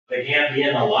They can't be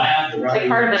in the lab. It's like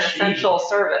part of an essential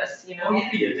service, you know? Oh,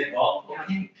 yeah, you think, well,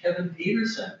 okay, Kevin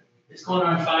Peterson. It's going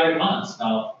on 5 months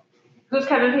now. Who's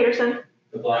Kevin Peterson?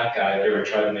 The black guy. They were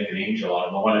trying to make an angel out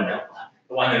of him.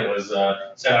 The one that was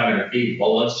said, I'm going to feed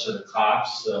bullets to the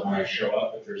cops when I show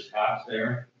up if there's cops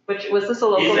there. Which, was this a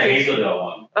local He's the case? Hazeldale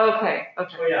one. Okay. Oh,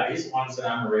 yeah, he's the one that said,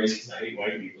 I'm a racist because I hate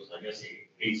white people. So I guess he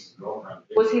hates his girlfriend.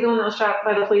 Was he the one that was shot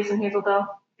by the police in Hazeldale?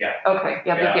 Yeah. Okay,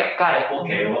 yep, got it.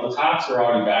 Okay, well, the cops are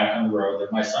already back on the road.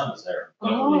 My son was there.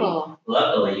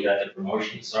 Luckily, he got the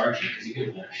promotion to sergeant because he could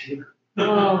have been a shooter.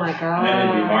 Oh, my God. And then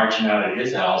they'd be marching out at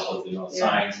his house with,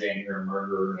 signs saying you're a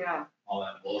murderer, all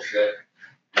that bullshit.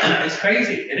 It's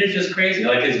crazy. It is just crazy.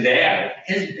 Like his dad,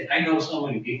 I know so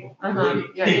many people.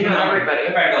 Yeah, you know everybody.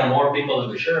 I probably know more people than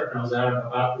the sheriff knows out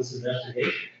about this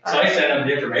investigation. So I sent him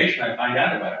the information, I find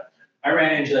out about it. I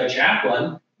ran into that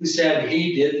chaplain who said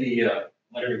he did the,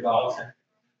 whatever you call it,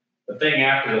 the thing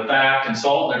after the fact,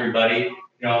 consulting everybody,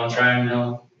 and trying to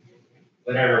know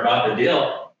whatever about the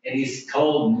deal. And he's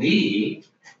told me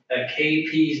that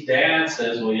KP's dad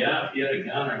says, well, yeah, if he had a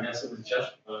gun, I guess it was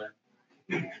justified.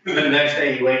 The next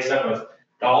day he wakes up with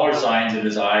dollar signs in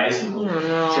his eyes, and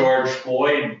George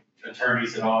Floyd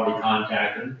attorneys had already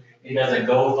contacted him. He does a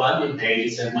GoFundMe page. He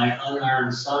said, my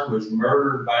unarmed son was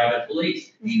murdered by the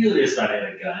police. He knew his son had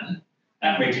a gun.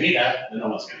 That makes me no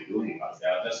one's going to do anything about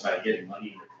that. That's not getting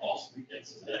money into false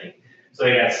pretenses. So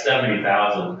he got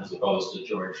 70,000 as opposed to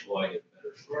George Floyd. A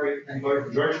better story. And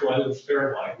George Floyd was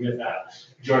terrible. I get that.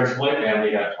 George Floyd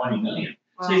family got 20 million.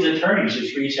 So these attorneys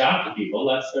just reach out to people.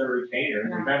 That's their retainer.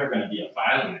 There's never going to be a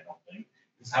filing, I don't think.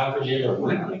 Because how could you ever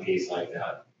win on a case like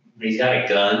that? He's got a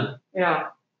gun. Yeah.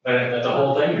 But the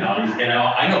whole thing now,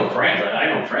 I know friends that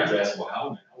ask,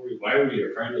 well, why were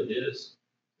you a friend of his?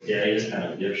 Yeah, he just kind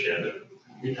of gives shit.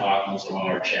 We talk once in a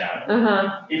while or chat.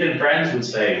 Even friends would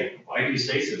say, why do you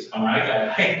say this?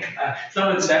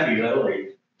 Someone sent me literally,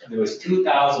 there was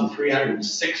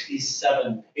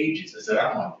 2,367 pages. I said, I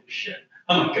don't want this shit.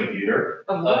 I'm a computer.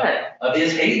 Of what? Of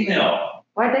his hate mail.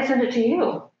 Why'd they send it to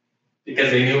you?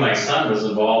 Because they knew my son was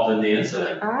involved in the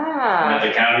incident. And that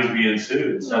the county's being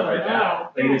sued and stuff like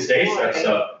that. They would say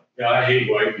stuff. I hate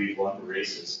white people. I'm a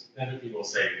racist. And then people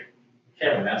say,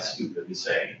 Kevin, that's stupid to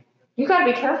say. You gotta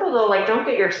be careful though. Like, don't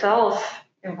get yourself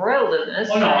embroiled in this.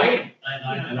 Oh no, I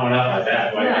know enough about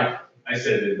that. I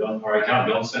said,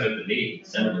 don't send it to me.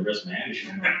 Send it to risk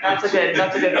management. That's a good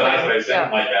point. That's what I said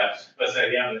like that. But I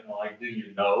said, like, do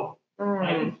you know?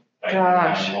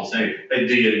 Gosh. I won't say, like,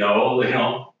 do you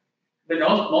know? But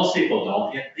most people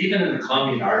don't. Even in the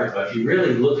Columbian article, if you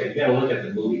really you gotta look at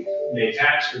the movie. When they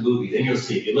attach the movie, then you'll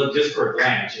see. If you look just for a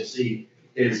glance, you'll see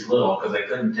it's little, because they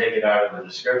couldn't take it out of the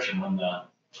description when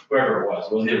whoever it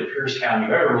was either Pierce County,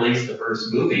 whoever released the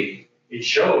first movie, it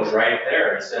shows right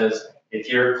there. It says, if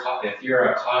you're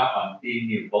a cop, I'm feeding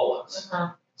you bullets.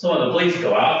 So when the police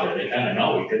go out there, they kind of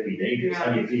know it could be dangerous.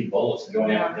 How do you feed bullets and don't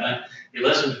have a gun? You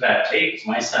listen to that tape, it's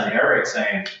my son Eric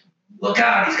saying, look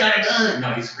out, he's got a gun.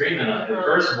 No, he's screaming. The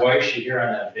first voice you hear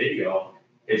on that video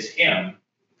is him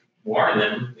warning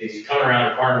them he's coming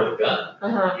around the corner with a gun.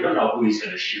 You don't know who he's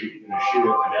going to shoot. He's going to shoot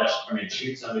a pedestrian,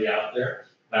 shoot somebody out there.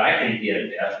 But I think he had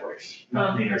a death wish,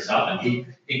 nothing or something.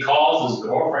 He calls his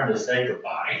girlfriend to say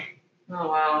goodbye. Oh,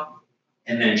 wow.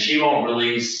 And then she won't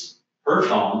release her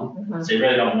phone, so you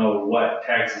really don't know what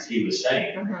texts he was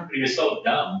saying. But he was so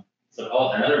dumb. So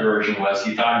another version was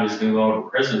he thought he was going to go to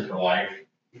prison for life,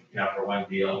 for one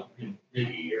deal, maybe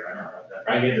a year, I don't know.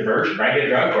 Probably get diversion, probably get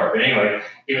drug court. But anyway,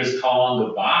 he was calling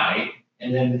goodbye,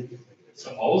 and then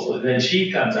supposedly, then she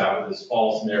comes out with this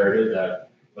false narrative that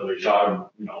they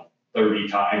shot him, 30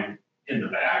 times in the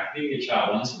back. He get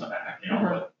shot once in the back,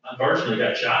 but unfortunately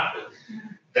got shot. But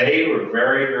they were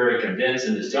very, very convinced,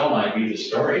 and it still might be the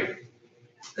story,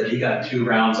 that he got 2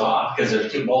 rounds off because there's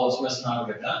 2 bullets missing out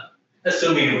of a gun,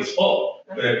 assuming it was full.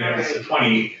 But if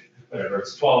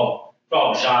it's 12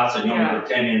 shots and you only put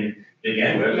 10 in to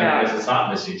begin with, I guess it's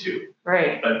not missing 2.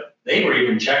 Right. But they were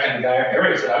even checking the guy.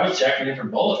 Eric said, I was checking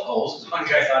different bullet holes because one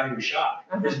guy thought he was shot.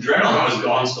 His adrenaline was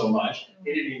going so much,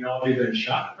 he didn't even know he'd been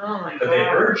shot. Oh my God. But they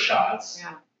heard shots.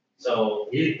 Yeah. So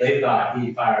they thought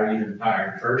he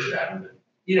fired first at him. But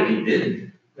even if he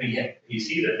didn't, when you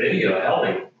see the video,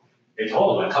 they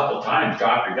told him a couple of times,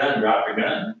 drop your gun.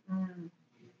 And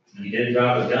he didn't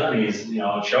drop his gun. He's,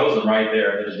 it shows him right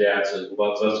there. And his dad says,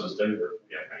 well, that's his finger.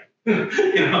 Yeah, right.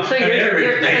 So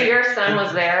your son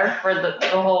was there for the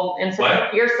whole incident?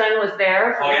 What? Your son was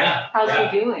there? Oh, yeah. How's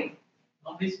he doing?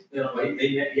 Well, he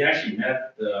actually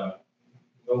met,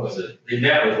 what was it? They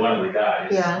met with one of the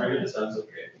guys. Yeah. Maybe the son's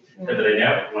okay. Yeah. But they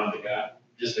met with one of the guys,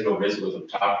 just to go visit with him,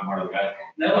 talk to one of the guys.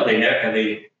 No, have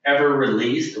they ever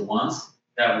released once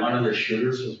that one of the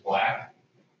shooters was black.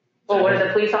 Well, what are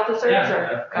the police officers?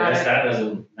 Yeah, Got I guess it. that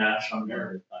doesn't match some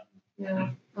narrative.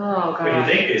 Yeah. Oh, But you God.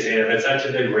 think they say if it's such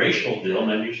a big racial deal,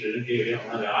 maybe you shouldn't give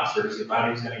one of the officers who thought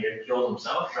he was gonna get killed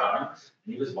himself, shot him,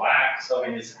 and he was black, so I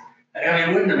mean, it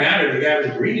wouldn't have mattered if the guy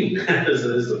was green, is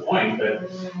the point, but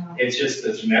it's just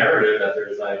this narrative that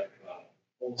there's like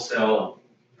wholesale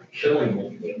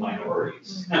killing with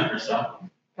minorities or something.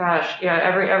 Gosh, yeah,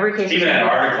 every case. Even that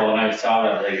article, and I saw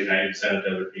that lady, and I even sent it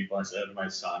to other people, I sent it to my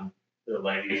son, the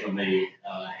lady from the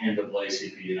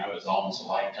NAACP, and I was almost a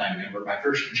lifetime member. My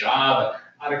first job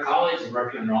out of college was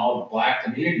working in all the black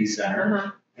community center.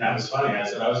 Uh-huh. And that was funny, I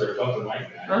said, I was their token white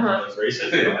guy. Uh-huh. I was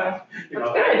racist. You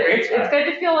know, That's good. It's good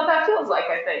to feel what that feels like,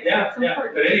 I think. Yeah, It's yeah,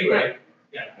 important. but anyway,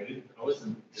 I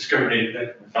wasn't discriminated,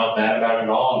 I felt bad about it at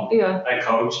all. And Yeah. I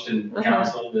coached and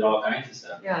counseled, did all kinds of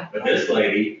stuff. Yeah. But this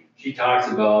lady, she talks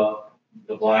about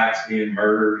the blacks being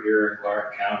murdered here in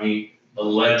Clark County,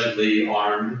 allegedly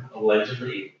armed,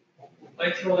 allegedly.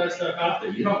 Like, throw that stuff out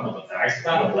there. You don't know the facts. It's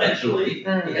not allegedly. He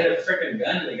had a freaking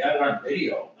gun and they got it on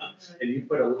video. And you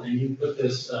put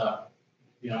this,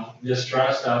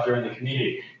 distrust out there in the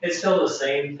community. It's still the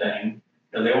same thing.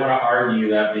 And they want to argue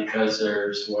that because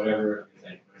there's whatever, I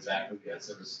think exactly, yes,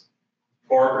 there's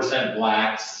 4%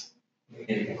 blacks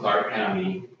in Clark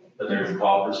County, but there's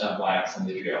 12% blacks in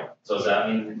the jail. So does that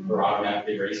mean we're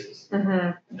automatically racist?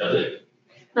 Mm-hmm. Does it?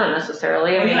 Not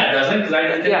necessarily. I mean, Yeah, it doesn't, because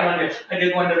I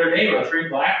did one the other day where 3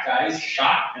 black guys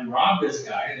shot and robbed this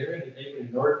guy. They're going to take an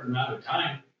inordinate amount of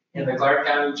time in the Clark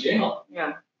County jail.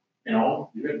 Yeah. You know,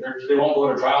 they won't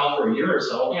go to trial for a year or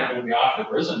so. Yeah. They're going to be off to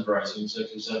prison for, I assume,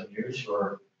 6 or 7 years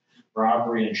for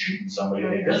robbery and shooting somebody.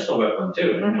 They pistol whip them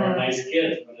too. And they're nice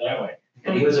kids, put it that way.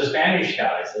 And he was a Spanish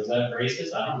guy, so is that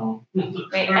racist? I don't know.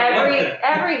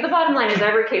 I mean, the bottom line is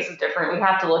every case is different. We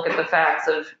have to look at the facts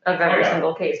of every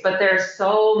single case. But there's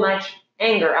so much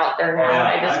anger out there now. Yeah,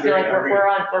 I just feel like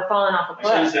we're falling off a I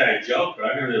shouldn't cliff. say I joke, but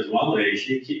I remember this one lady,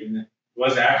 it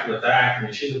was after the fact,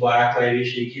 and she's a black lady,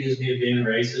 she accused me of being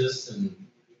racist and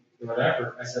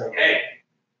whatever. I said, okay,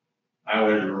 I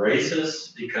was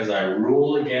racist because I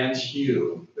rule against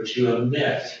you, but you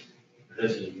admit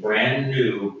this is brand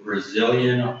new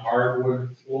Brazilian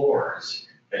hardwood floors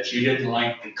that you didn't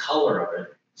like the color of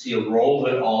it, so you rolled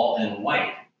it all in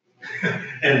white.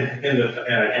 and I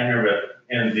can't remember,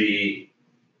 and the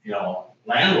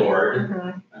landlord,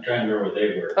 I'm trying to remember what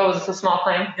they were. Oh, is this a small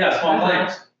claim? Yeah, small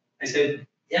claims. I said,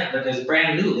 yeah, but it's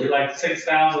brand new. They're like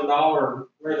 $6,000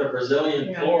 worth of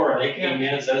Brazilian floor. They came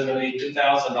in and says they need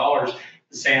 $2,000 to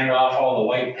sand off all the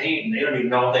white paint, and they don't even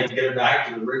know if they can get it back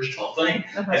to the original thing.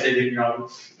 I said,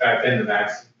 back then the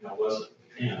max, wasn't,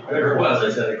 whatever it was.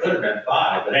 I said it could have been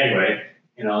 5, but anyway,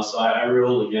 so I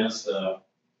ruled against, the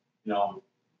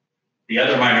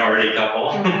other minority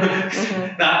couple,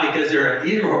 not because they're a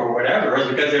hero or whatever, it was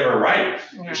because they were right.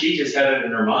 Yeah. She just had it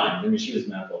in her mind. I mean, she was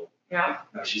mental. Yeah.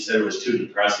 She said it was too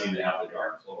depressing to have the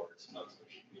dark floors.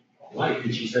 White,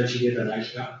 and she said she did a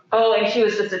nice job. Oh, and she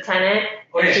was just a tenant.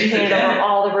 Oh, yeah, she she's a painted tenant.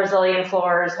 all the Brazilian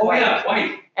floors white. Oh, yeah,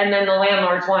 white. And then the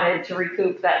landlords wanted to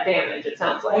recoup that damage, it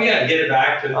sounds like. Oh, yeah, get it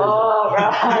back to the. Oh,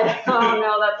 God. Oh,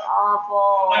 no, that's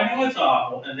awful. I know it's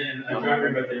awful. And then I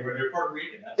remember they're Puerto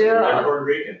Rican. Yeah. They're Puerto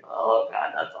Rican. Oh,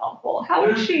 God, that's awful. How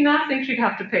would she not think she'd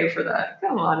have to pay for that?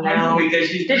 Come on I now. know, because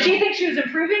she's. Did she think she was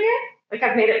improving it? Like,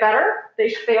 I've made it better?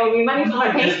 They owe me money for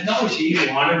my paint? No, she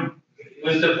wanted, it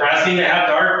was depressing to have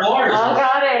dark floors. Oh,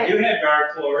 got it. You had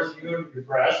dark floors, you were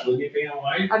depressed, wouldn't you paint them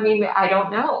white? I mean, I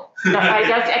don't know. I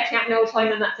guess I can't know until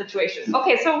I'm in that situation.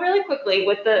 Okay, so really quickly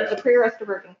with the pre-arrest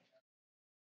diversion.